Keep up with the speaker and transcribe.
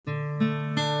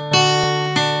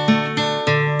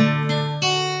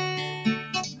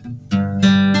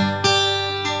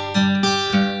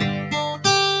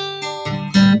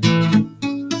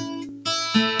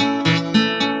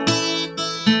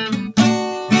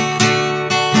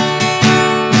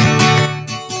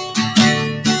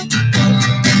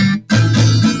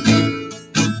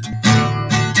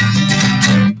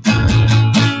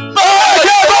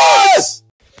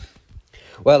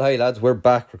Well, hey lads, we're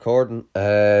back recording.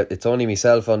 It's only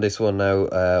myself on this one now.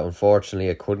 Unfortunately,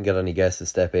 I couldn't get any guests to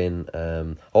step in.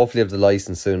 Hopefully, I have the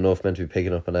license soon enough. Meant to be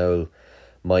picking up an owl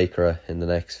Micra in the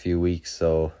next few weeks,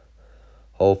 so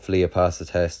hopefully I pass the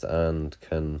test and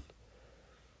can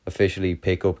officially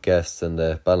pick up guests in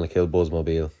the Ballinkill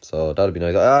Buzzmobile. So that'd be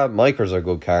nice. Micras are a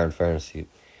good car in fairness.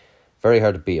 Very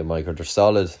hard to beat a Micra. They're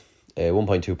solid.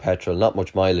 1.2 petrol, not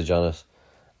much mileage on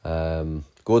it.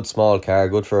 Good small car,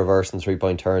 good for reversing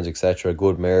 3-point turns, etc.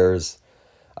 Good mirrors,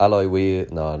 alloy wheel.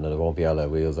 No, there won't be alloy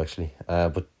wheels actually.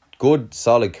 But good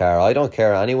solid car. I don't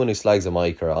care. Anyone who slags a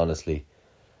Micra, honestly,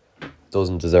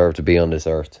 doesn't deserve to be on this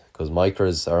earth. Because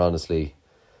Micras are honestly,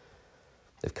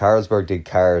 if Carlsberg did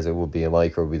cars, it would be a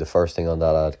Micra. Would be the first thing on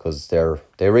that ad, because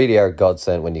they really are God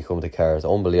sent when you come to cars.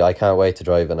 Unbelievable. I can't wait to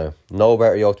drive it now. No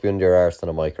better yoke to be under your arse than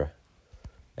a Micra.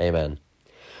 Amen.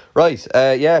 Right, sure,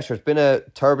 it's been a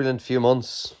turbulent few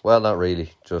months. Well, not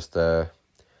really, just,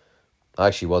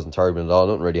 actually wasn't turbulent at all,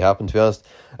 nothing really happened, to be honest.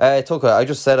 I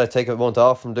just said I'd take a month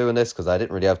off from doing this, because I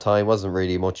didn't really have time, wasn't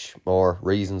really much more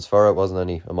reasons for it, wasn't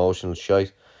any emotional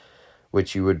shite,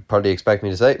 which you would probably expect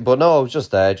me to say, but no, it was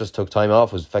just took time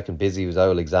off, was fucking busy, was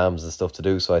out exams and stuff to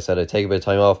do, so I said I'd take a bit of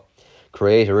time off,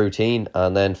 create a routine,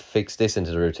 and then fix this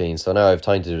into the routine, so now I have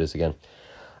time to do this again.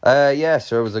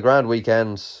 So it was a grand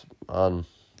weekend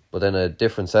but in a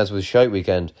different sense, it was a shite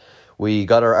weekend. We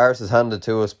got our arses handed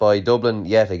to us by Dublin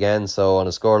yet again, so on a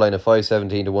scoreline of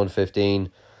 5-17 to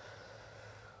 1-15.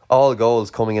 All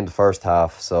goals coming in the first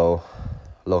half, so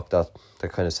look, that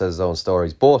kind of says its own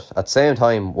stories. But at the same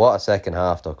time, what a second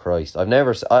half though, Christ. I've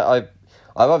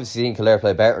obviously seen Kildare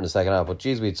play better in the second half, but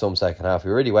geez, we had some second half.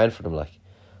 We really went for them, like.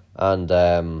 And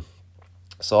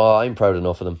so I'm proud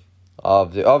enough of them.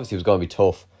 Obviously it was going to be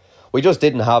tough. We just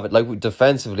didn't have it. Like,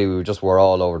 defensively, were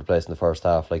all over the place in the first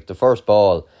half. Like, the first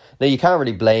ball... Now, you can't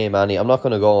really blame any... I'm not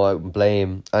going to go out and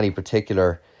blame any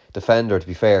particular defender, to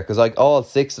be fair. Because, like, all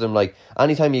six of them, like,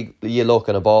 anytime you look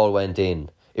and a ball went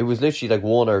in, it was literally, like,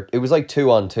 it was, like,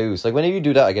 2-on-2. So, like, whenever you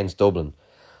do that against Dublin,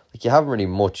 like, you haven't really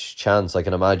much chance, I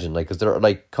can imagine. Like, because they're,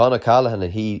 like, Conor Callaghan,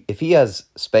 and if he has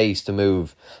space to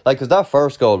move... Like, because that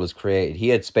first goal was created, he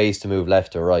had space to move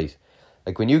left or right.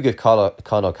 Like, when you give Conor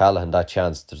Callaghan that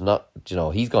chance, there's not,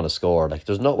 he's going to score. Like,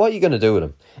 there's not, what are you going to do with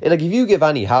him? Like, if you give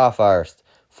any half-arsed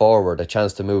forward a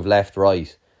chance to move left,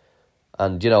 right,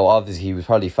 and, obviously he was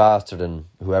probably faster than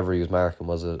whoever he was marking,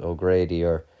 was it O'Grady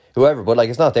or whoever, but,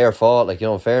 like, it's not their fault. Like,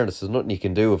 in fairness, there's nothing you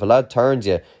can do. If a lad turns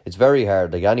you, it's very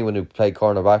hard. Like, anyone who played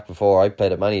cornerback before, I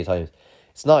played it many times,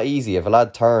 it's not easy. If a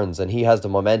lad turns and he has the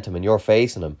momentum and you're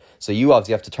facing him, so you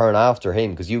obviously have to turn after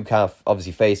him, because you can't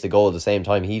obviously face the goal at the same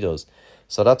time he does.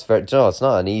 So that's very, it's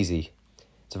not an easy,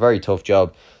 it's a very tough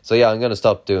job. So yeah, I'm going to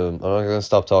stop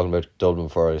talking about Dublin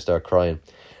before I start crying.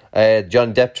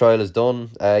 Johnny Depp trial is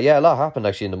done. A lot happened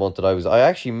actually in the month that I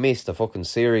actually missed a fucking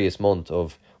serious month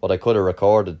of what I could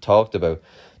have talked about.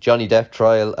 Johnny Depp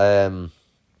trial,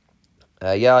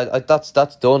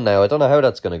 that's done now. I don't know how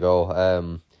that's going to go.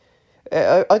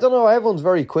 I don't know, everyone's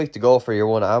very quick to go for your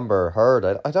one Amber Heard.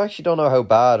 I actually don't know how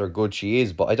bad or good she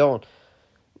is, but I don't...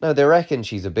 Now, they reckon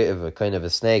she's a bit of a kind of a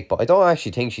snake, but I don't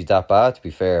actually think she's that bad, to be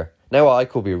fair. Now, I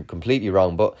could be completely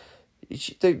wrong, but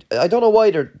I don't know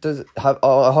why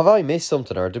have I missed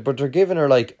something, but they're giving her,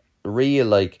 like, real,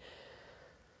 like,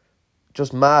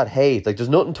 just mad hate. Like, there's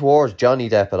nothing towards Johnny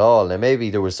Depp at all. Now,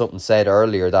 maybe there was something said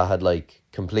earlier that had, like,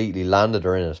 completely landed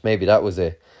her in it. Maybe that was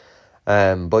it.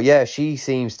 But yeah, she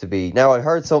seems to be... Now, I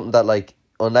heard something that, like,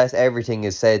 unless everything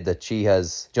is said that she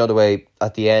has... the way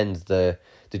at the end, the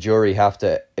jury have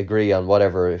to agree on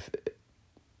whatever,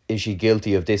 is she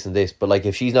guilty of this and this, but like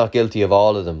if she's not guilty of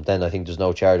all of them, then I think there's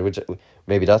no charge, which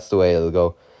maybe that's the way it'll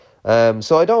go.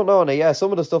 So I don't know. Now, yeah,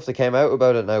 some of the stuff that came out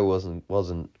about it now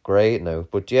wasn't great now,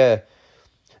 but yeah.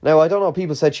 Now, I don't know,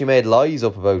 people said she made lies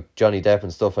up about Johnny Depp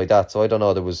and stuff like that, so I don't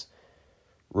know, there was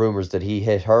rumours that he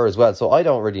hit her as well, so I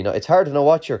don't really know. It's hard to know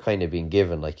what you're kind of being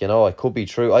given, like, it could be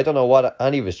true. I don't know what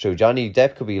any of it's true. Johnny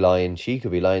Depp could be lying, she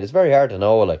could be lying. It's very hard to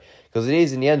know, like, because it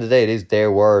is, in the end of the day, it is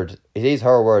their word, it is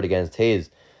her word against his,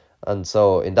 and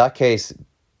so in that case,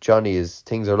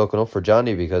 things are looking up for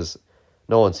Johnny, because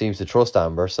no one seems to trust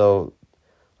Amber. So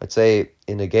I'd say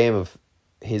in a game of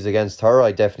his against her,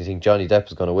 I definitely think Johnny Depp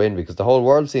is going to win, because the whole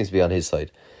world seems to be on his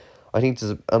side. I think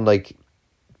and like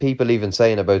people even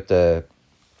saying about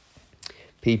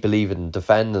people even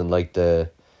defending, like,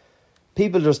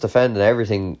 people just defending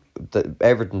everything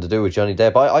to do with Johnny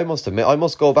Depp. I must admit, I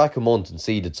must go back a month and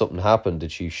see, did something happen?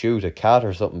 Did she shoot a cat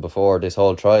or something before this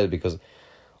whole trial? Because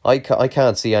I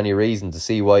can't see any reason to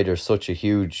see why there's such a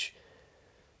huge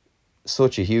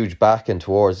backing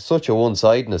towards, such a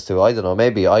one-sidedness to it. I don't know,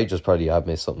 maybe I just probably have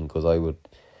missed something, because I would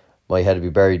my head would be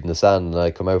buried in the sand and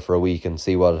I'd come out for a week and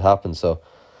see what had happened. So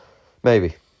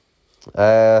maybe.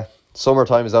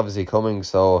 Summertime is obviously coming,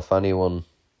 so if anyone...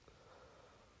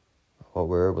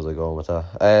 where was I going with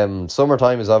that?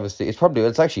 Summertime is obviously...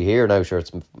 It's actually here now, sure.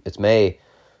 It's May.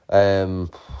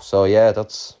 So yeah,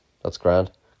 that's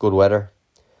grand. Good weather.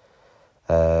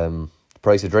 The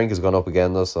price of drink has gone up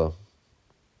again though, so...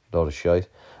 Not a shite.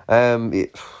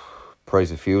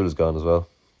 Price of fuel has gone as well.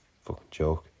 Fucking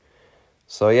joke.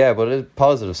 So yeah, but it's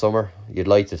positive summer. You'd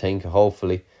like to think,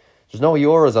 hopefully. There's no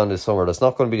Euros on this summer. That's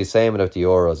not going to be the same without the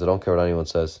Euros. I don't care what anyone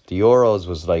says. The Euros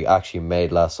was like actually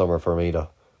made last summer for me though.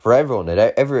 For everyone,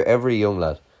 every young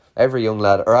lad,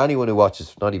 or anyone who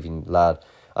watches, not even lad,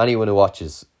 anyone who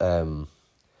watches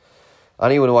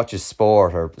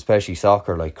sport, or especially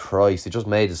soccer, like Christ, it just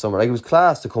made the summer. Like, it was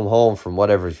class to come home from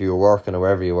whatever, if you were working or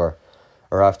wherever you were,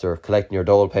 or after collecting your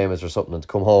dole payments or something, and to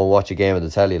come home and watch a game on the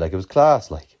telly. Like, it was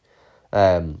class. Like,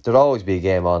 there'd always be a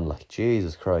game on. Like,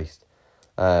 Jesus Christ.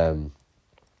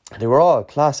 They were all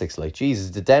classics. Like, Jesus,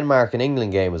 the Denmark and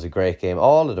England game was a great game.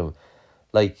 All of them.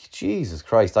 Like, Jesus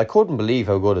Christ, I couldn't believe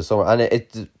how good a summer.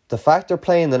 And the fact they're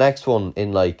playing the next one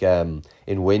in like in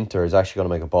winter is actually going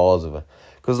to make a balls of it.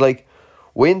 Because like,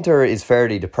 winter is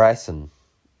fairly depressing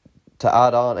to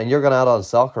add on, and you're going to add on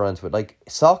soccer onto it. Like,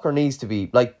 soccer needs to be,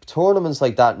 like, tournaments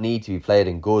like that need to be played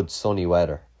in good sunny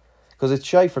weather. Because it's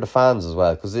shy for the fans as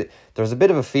well. Because there's a bit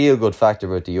of a feel-good factor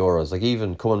about the Euros. Like,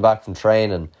 even coming back from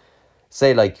training,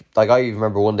 say, like I even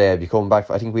remember one day I'd be coming back,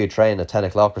 I think we had trained at 10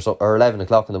 o'clock or something, or 11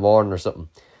 o'clock in the morning or something,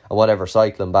 and whatever,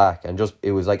 cycling back, and just,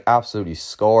 it was like absolutely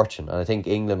scorching, and I think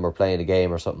England were playing a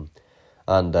game or something,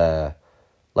 and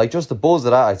like, just the buzz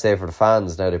of that, I'd say, for the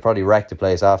fans. Now, they probably wrecked the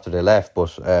place after they left,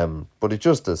 but it's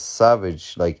just a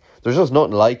savage, like, there's just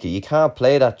nothing like it. You can't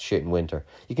play that shit in winter.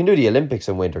 You can do the Olympics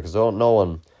in winter, because no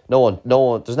one,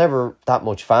 there's never that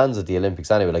much fans at the Olympics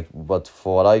anyway, like, but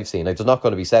for what I've seen, like, there's not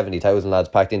going to be 70,000 lads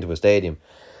packed into a stadium.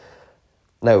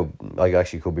 Now, I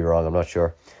actually could be wrong, I'm not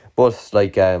sure. But,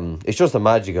 like, it's just a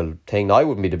magical thing. I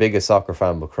wouldn't be the biggest soccer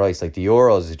fan, but Christ, like, the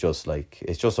Euros is just, like,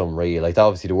 it's just unreal. Like,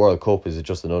 obviously the World Cup is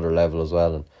just another level as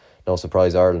well, and no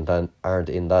surprise Ireland aren't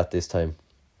in that this time.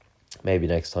 Maybe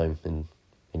next time,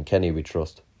 in Kenny we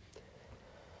trust.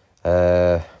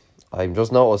 I'm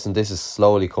just noticing this is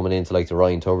slowly coming into like the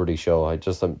Ryan Tubridy show. I'm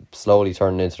slowly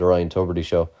turning into the Ryan Tubridy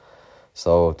show.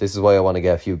 So this is why I want to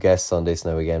get a few guests on this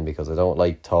now again, because I don't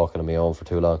like talking on my own for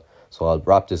too long. So I'll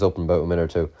wrap this up in about a minute or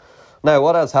two. Now,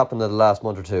 what else happened in the last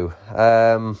month or two?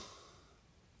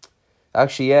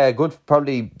 Actually, yeah, good.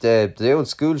 Probably the old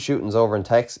school shootings over in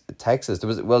Texas. There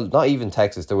was, well, not even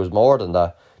Texas. There was more than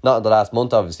that. Not in the last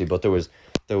month, obviously, but there was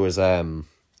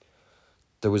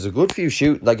a good few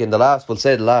shoot, like in the last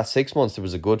 6 months, there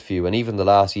was a good few, and even the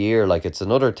last year, like, it's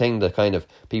another thing that kind of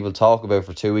people talk about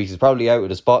for 2 weeks. It's probably out of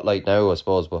the spotlight now, I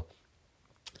suppose, but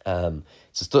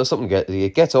it's just something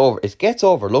it gets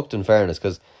overlooked, in fairness,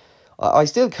 because I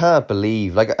still can't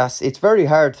believe, like, it's very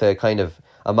hard to kind of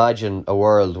imagine a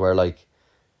world where, like,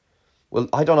 well,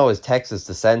 I don't know, is Texas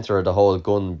the centre of the whole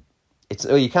gun?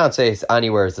 You can't say it's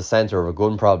anywhere is the centre of a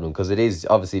gun problem, because it is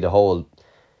obviously the whole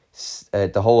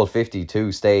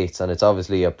 52 states, and it's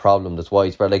obviously a problem that's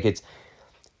widespread. Like,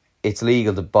 it's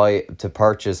legal to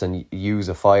purchase and use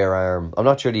a firearm. I'm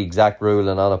not sure the exact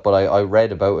ruling on it, but I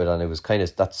read about it, and it was kind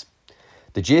of, that's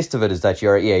the gist of it, is that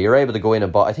you're able to go in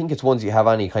and buy. I think it's once you have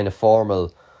any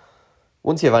formal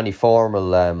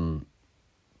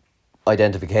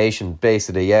identification,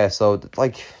 basically, yeah. So,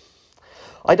 like,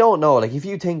 I don't know, like, if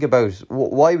you think about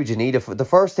why would you need the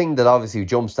first thing that obviously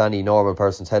jumps to any normal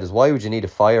person's head is, why would you need a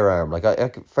firearm?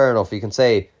 Like, fair enough, you can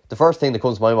say, the first thing that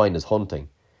comes to my mind is hunting,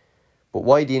 but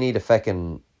why do you need a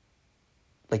feckin',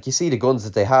 like, you see the guns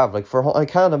that they have, like, I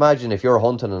can't imagine if you're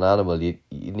hunting an animal, you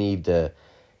need a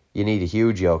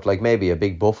huge yoke, like maybe a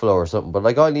big buffalo or something, but,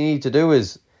 like, all you need to do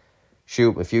is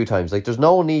shoot a few times. Like, there's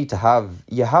no need to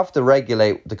you have to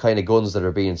regulate the kind of guns that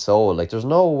are being sold. Like, there's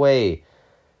no way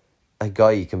a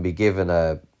guy can be given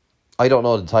I don't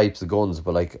know the types of guns,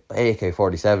 but, like,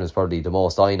 AK-47 is probably the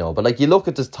most I know. But, like, you look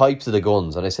at the types of the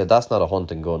guns, and I said, that's not a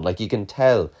hunting gun. Like, you can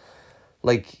tell.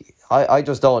 Like, I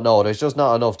just don't know. There's just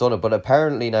not enough done it. But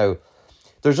apparently now,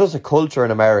 there's just a culture in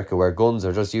America where guns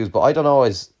are just used. But I don't know,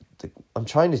 I'm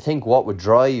trying to think what would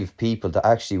drive people to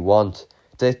actually want,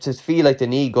 to feel like they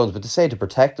need guns, but to say to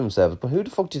protect themselves. But who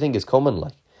the fuck do you think is coming,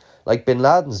 like? Like, Bin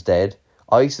Laden's dead.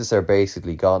 ISIS are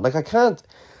basically gone. Like, I can't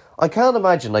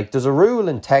imagine, like, there's a rule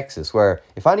in Texas where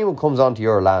if anyone comes onto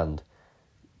your land,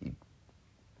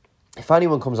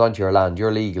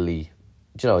 you're legally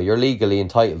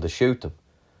entitled to shoot them.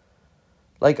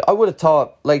 Like, I would have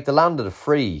thought, like, the land of the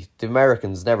free, the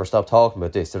Americans never stop talking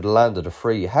about this, they're the land of the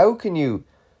free. How can you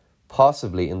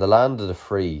possibly, in the land of the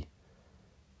free,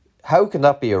 how can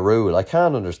that be a rule? I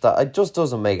can't understand. It just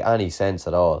doesn't make any sense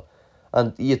at all.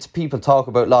 And it's people talk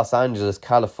about Los Angeles,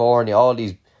 California, all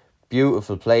these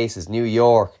beautiful places, New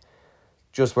York,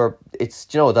 just where it's,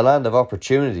 you know, the land of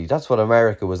opportunity. That's what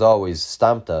America was always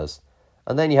stamped as.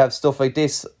 And then you have stuff like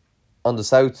this on the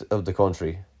south of the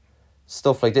country.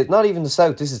 Stuff like this. Not even the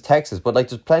south, this is Texas, but like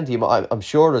there's plenty of, I'm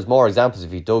sure there's more examples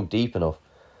if you dug deep enough.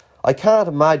 I can't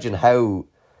imagine how,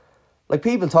 like,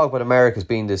 people talk about America as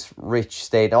being this rich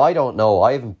state. Now, I don't know.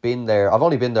 I haven't been there. I've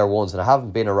only been there once, and I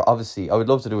haven't been, obviously, I would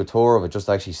love to do a tour of it just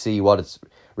to actually see what it's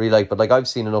really like. But, like, I've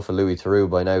seen enough of Louis Theroux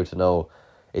by now to know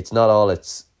it's not all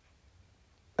it's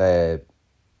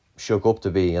shook up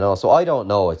to be, you know. So, I don't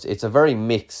know. It's a very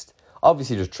mixed,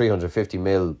 obviously, there's 350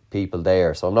 mil people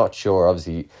there, so I'm not sure.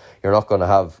 Obviously, you're not going to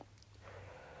have,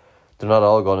 they're not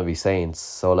all going to be saints.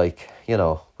 So, like, you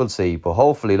know, we'll see. But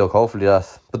hopefully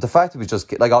that... But the fact it was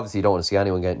just... Like, obviously you don't want to see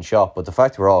anyone getting shot, but the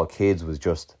fact we're all kids was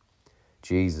just...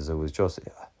 Jesus, it was just...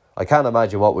 I can't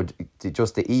imagine what would...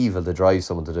 Just the evil to drive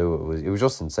someone to do it. It was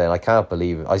just insane. I can't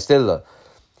believe it. I still...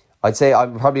 I'd say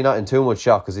I'm probably not in too much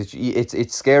shock, because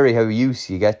it's scary how you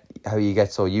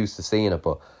get so used to seeing it.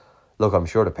 But look, I'm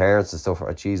sure the parents and stuff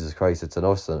are... Jesus Christ, it's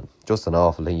just an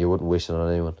awful thing. You wouldn't wish it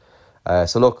on anyone.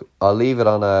 So look, I'll leave it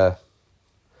on a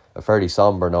fairly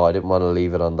somber note. I didn't want to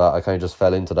leave it on that. I kind of just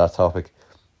fell into that topic.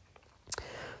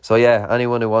 So yeah,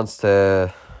 anyone who wants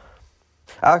to...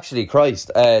 Actually, Christ,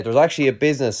 there's actually a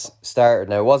business started.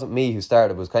 Now, it wasn't me who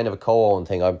started. It was kind of a co-owned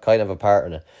thing. I'm kind of a part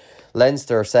in it.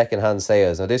 Leinster second-hand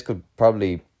sales. Now, this could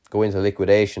probably go into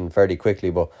liquidation fairly quickly,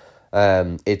 but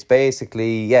it's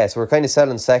basically... Yeah, so we're kind of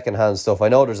selling second-hand stuff. I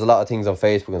know there's a lot of things on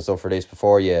Facebook and stuff for this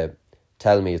before you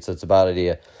tell me it's a bad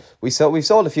idea. We've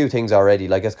sold a few things already.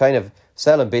 Like, it's kind of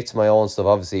selling bits of my own stuff.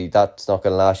 Obviously, that's not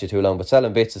going to last you too long, but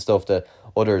selling bits of stuff that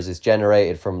others is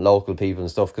generated from local people and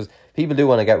stuff, because people do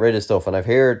want to get rid of stuff. And I've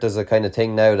heard there's a kind of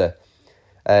thing now that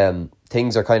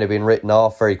things are kind of being written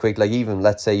off very quick. Like, even,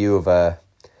 let's say you have a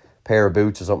pair of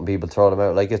boots or something, people throw them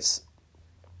out. Like, it's...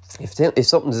 If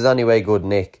something is anyway good,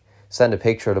 Nick, send a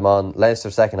picture of them on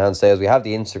Leinster Secondhand Sales. We have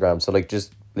the Instagram, so, like,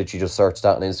 just literally just search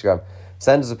that on Instagram.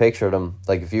 Send us a picture of them,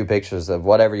 like a few pictures of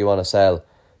whatever you want to sell.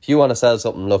 If you want to sell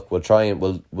something, look, we'll try and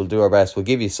we'll do our best. We'll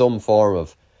give you some form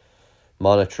of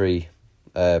monetary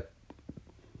off.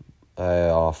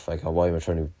 Like, why am I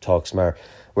trying to talk smart?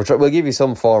 We'll give you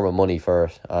some form of money for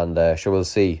it, and sure, we'll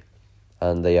see.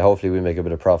 And hopefully we make a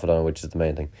bit of profit on it, which is the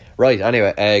main thing. Right,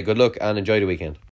 anyway, good luck and enjoy the weekend.